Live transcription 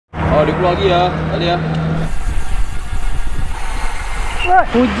Oh, dia keluar lagi lah. Tak boleh lah.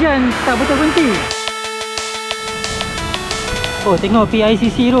 Hujan tak betul berhenti. Oh, tengok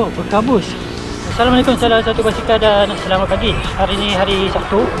PICC tu berkabus. Assalamualaikum, salah satu basikal dan selamat pagi. Hari ni hari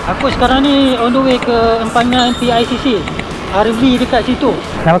Sabtu. Aku sekarang ni on the way ke empangan PICC. RV dekat situ.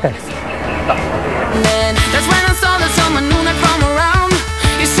 Nak makan? Tak.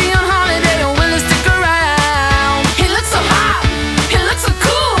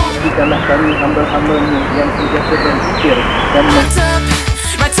 Kalau kami hamba-hamba ni yang sentiasa berfikir dan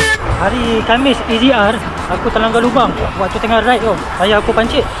hari Khamis EZR, aku terlanggar lubang waktu tengah ride tu. Tayar aku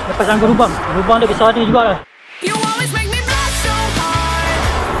pancit lepas langgar lubang. Lubang dia besar ni juga lah.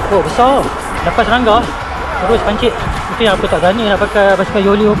 Oh, besar. Lepas langgar terus pancit. Itu yang aku tak berani nak pakai basikal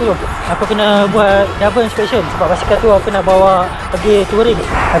Yoeleo aku tu. Aku kena buat double inspection sebab basikal tu aku nak bawa pergi touring.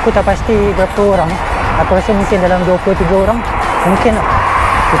 Aku tak pasti berapa orang. Aku rasa mungkin dalam 23 orang. Mungkin lah.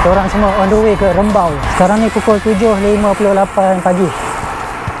 Kita orang semua on the way ke Rembau. Sekarang ni pukul 7.58 pagi.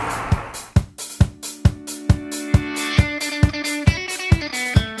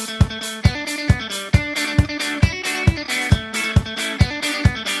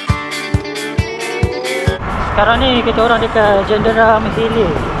 Sekarang ni kita orang dekat Jenderam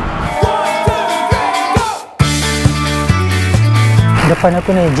Hilang. Depan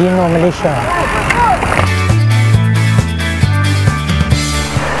aku ni Gino Malaysia.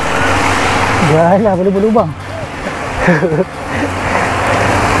 Yalah, boleh berlubang.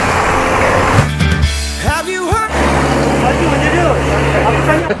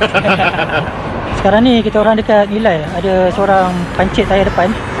 Sekarang ni kita orang dekat nilai. Ada seorang pancit tayar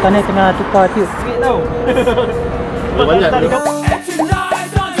depan. Sekarang ni tengah tukar tube.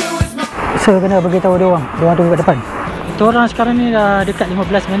 So kena beritahu dia orang. Dia orang tunggu kat depan. Kita orang sekarang ni dah dekat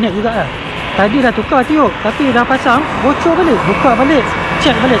 15 minit juga lah. Tadi dah tukar tube tapi dah pasang, bocor balik. Buka balik,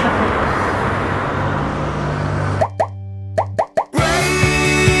 check balik.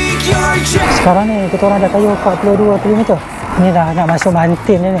 Sekarang ni kita orang dah kayuh 42 km. Ni dah nak masuk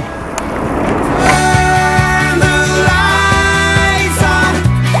Mantin ni.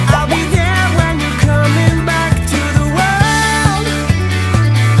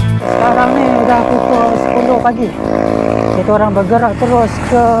 Sekarang ni dah pukul 10 pagi. Kita orang bergerak terus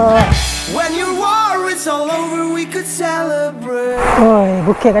ke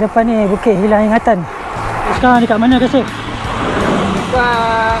Bukit kat depan ni, Bukit Hilang Ingatan. Sekarang dekat mana Kasih?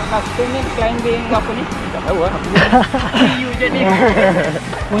 maksud ni climbing apa ni? Tak tahu lah. Kayuh je ni.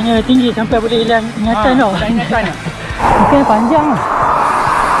 Punya tinggi sampai boleh hilang ingatan tau. Ingatan lah. Mungkin panjang lah.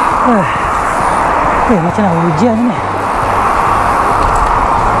 Macam nak hujan ni.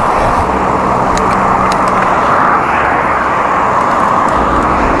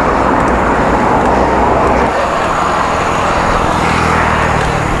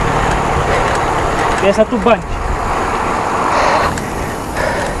 Dia satu bunch.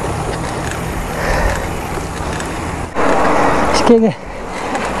 Sikit ke?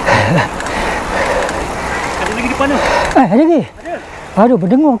 Ada lagi depan tu. Ada lagi? Ada. Aduh,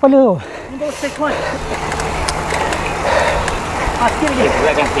 berdengung kepala tu. Ni baru stage 1. Sikit lagi.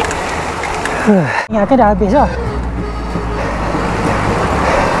 Buatkan sikit. Ingatkan dah habis lah.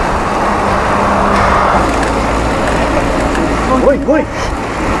 Woi, woi.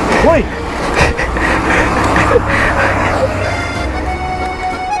 Woi.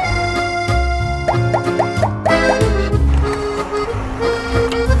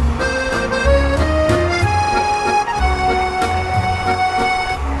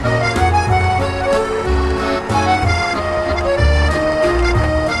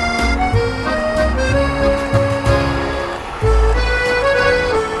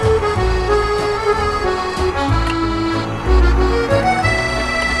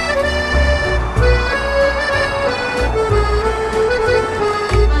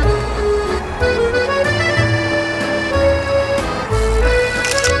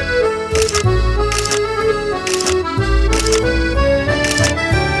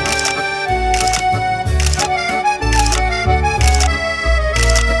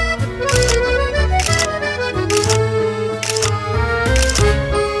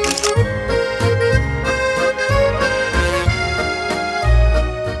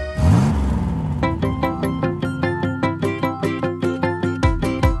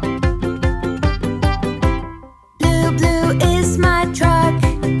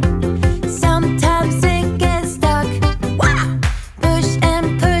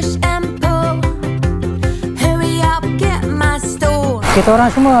 Kita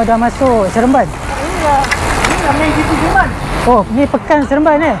orang semua dah masuk Seremban. Ini lah main situ Seremban. Oh, ni Pekan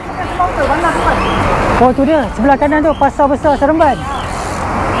Seremban ni. Pekan Seremban tu, bandar Seremban. Oh, tu dia. Sebelah kanan tu pasar besar Seremban.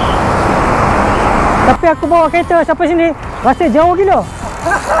 Tapi aku bawa kereta sampai sini rasa jauh gila.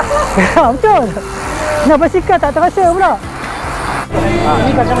 Betul. Nak basikal tak terasa pula.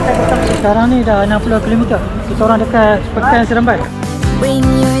 Ni kat Rantai Jatuh. Sekarang ni dah 60 km. Kita orang dekat Pekan Seremban. Bring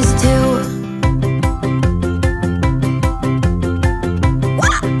yours too.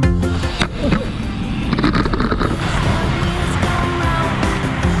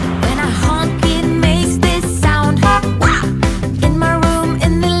 When I honk it makes this sound. In my room,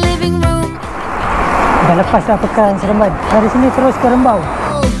 in the living room. Dah lepas dah Pekan Seremban. Dari sini terus ke Rembau.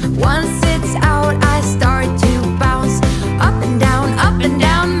 Once it's out, I start to bounce up and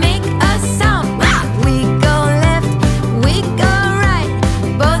down, make a sound. We go left, we go right,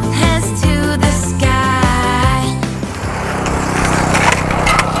 both hands to the sky.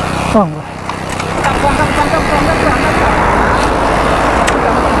 Buang.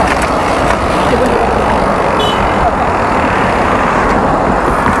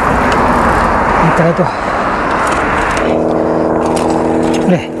 Kita itu.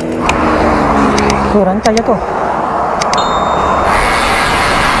 Boleh. Tu rantai jatuh.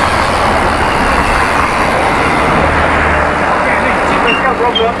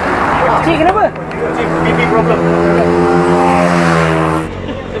 Cik kenapa? BP problem.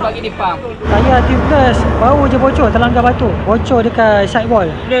 Dia bagi di pump. Tayar Tubeless baru je bocor terlanggar batu. Bocor dekat sidewall.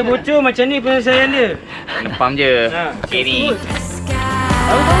 Dia bocor macam ni penyelesaian dia. Kena pump je. Carry.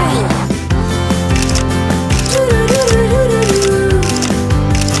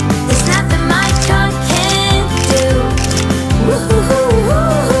 There's nothing my car can't do.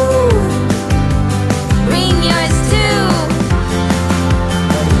 Bring yours too.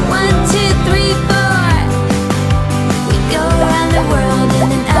 1, 2, 3, 4. We go around the world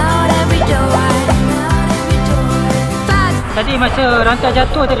in and out every door. Tadi masa rantai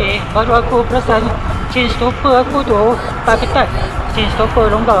jatuh tadi, baru aku perasan chain stopper aku tu tak ketat. Chain stopper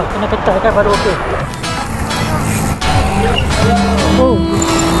longgar, kena ketat kan baru okey. Oh.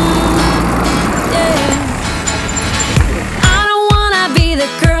 I don't wanna be the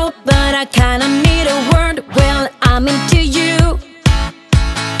girl, but I kinda need a word. Well, I'm into you.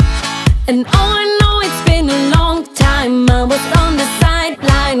 And oh, I know it's been a long time. I was on the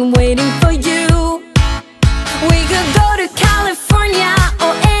sideline waiting for you. We could go to California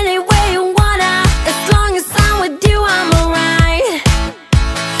or anywhere you wanna. As long as I'm with you, I'm alright.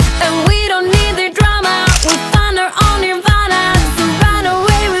 And we don't need the drama. We'll find our own nirvana. So run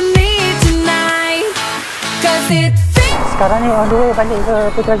away with me tonight. Cause it feels. Sekarang ni on the way balik ke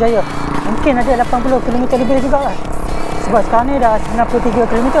Putrajaya. Mungkin ada 80 km lebih juga lah. Sebab sekarang ni dah 93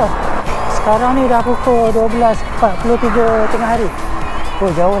 km. Sekarang ni dah pukul 12.43 tengah hari. Oh,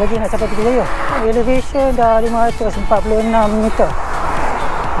 jauh lagi nak sampai Putrajaya. Elevation dah 546 meter.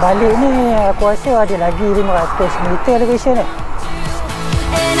 Balik ni aku rasa ada lagi 500 meter elevation ni.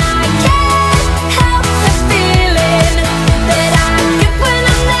 And I can't help the feeling that I get when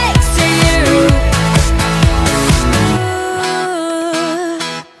I'm next to you.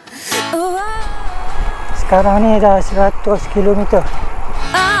 Sekarang ni dah 100 km.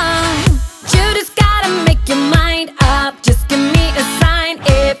 You just gotta make your mind up. Just give me a sign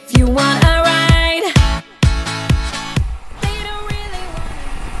if you want a ride. They don't really want.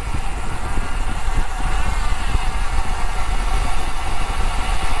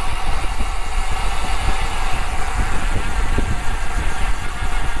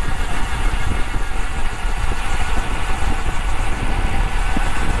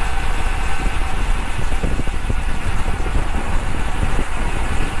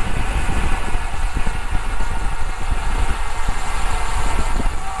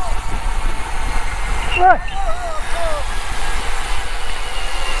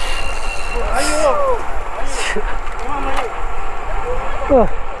 Oh,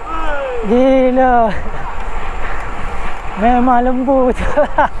 gila. Memang lembu tu.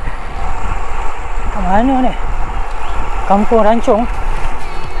 Kat mana ni? Kampung Rancong.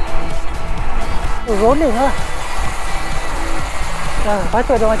 Oh, rolling lah.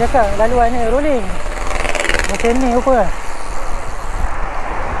 Patut dia orang cakap laluan ni rolling. Macam ni apa lah.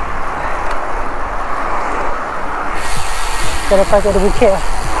 Kita lepas tu ada bukit lah.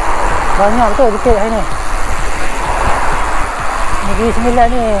 Banyak betul bukit hari ni. Negeri Sembilan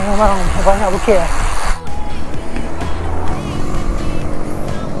ni memang banyak bukit lah.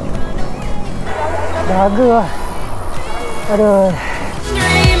 Dahaga lah. Aduh.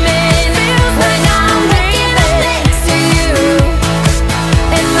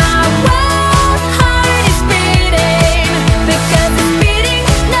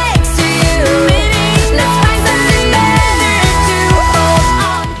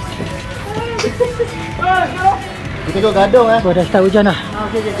 Kita tengok gadung Oh, dah start hujan dah.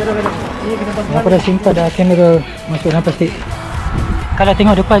 Aku dah simpan dah kamera masuk dalam plastik. Kalau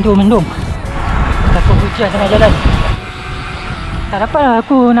tengok depan tu mendung, takut hujan tengah jalan. Tak dapat lah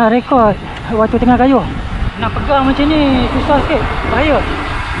aku nak rekod waktu tengah kayuh. Nak pegang macam ni susah sikit, bahaya.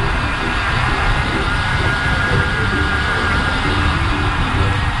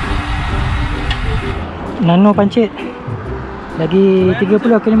 Nano Pancit. Lagi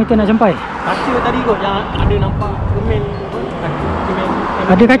 30 km nak sampai. Kaca tadi kot yang ada nampak semen.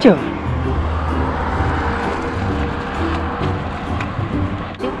 Ada kaca?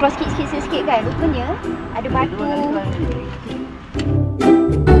 Dia cross sikit kan. Rupanya ada batu.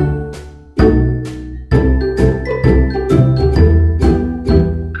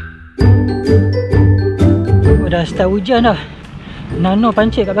 Dah start hujan dah. Nano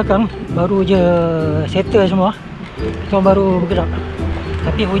Pancit kat belakang. Baru je settle semua. Kita orang baru bergerak.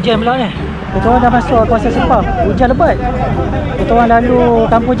 Tapi hujan pula ni. Kita orang dah masuk kawasan Sepang. Hujan lebat. Kita orang lalu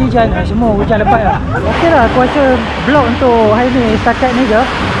Kampung Jijan. Semua hujan lebat lah. Okey lah, aku rasa vlog untuk hari ni setakat ni je.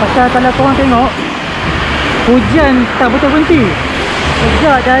 Pasal kalau korang tengok, hujan tak betul berhenti.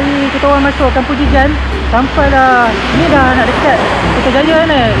 Sejak dari kita orang masuk Kampung Jijan sampailah ni dah nak dekat Putrajaya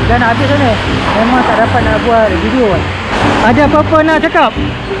ni. Dah nak habis ni. Memang tak dapat nak buat video kan. Ada apa-apa nak cakap?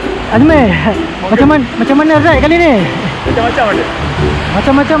 Azmir, macam mana ride kali ni? Macam-macam ada.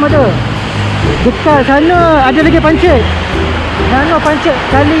 Macam-macam ada. Dekat sana ada lagi pancit. Nano Pancit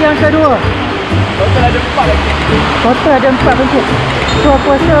kali yang kedua. Total ada 4 lagi. Total ada 4 pancit. So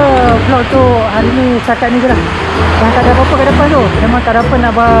aku rasa vlog tu hari ni setakat ni je lah. Dah tak ada apa-apa ke depan tu. Memang tak dapat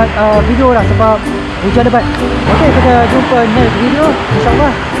nak buat video lah sebab hujan lebat. Okey, kita jumpa next video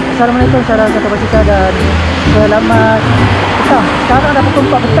InsyaAllah. Assalamualaikum, salam satu bersisa dan selamat petang. Sekarang dah pukul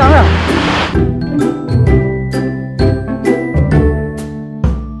 4 petang lah.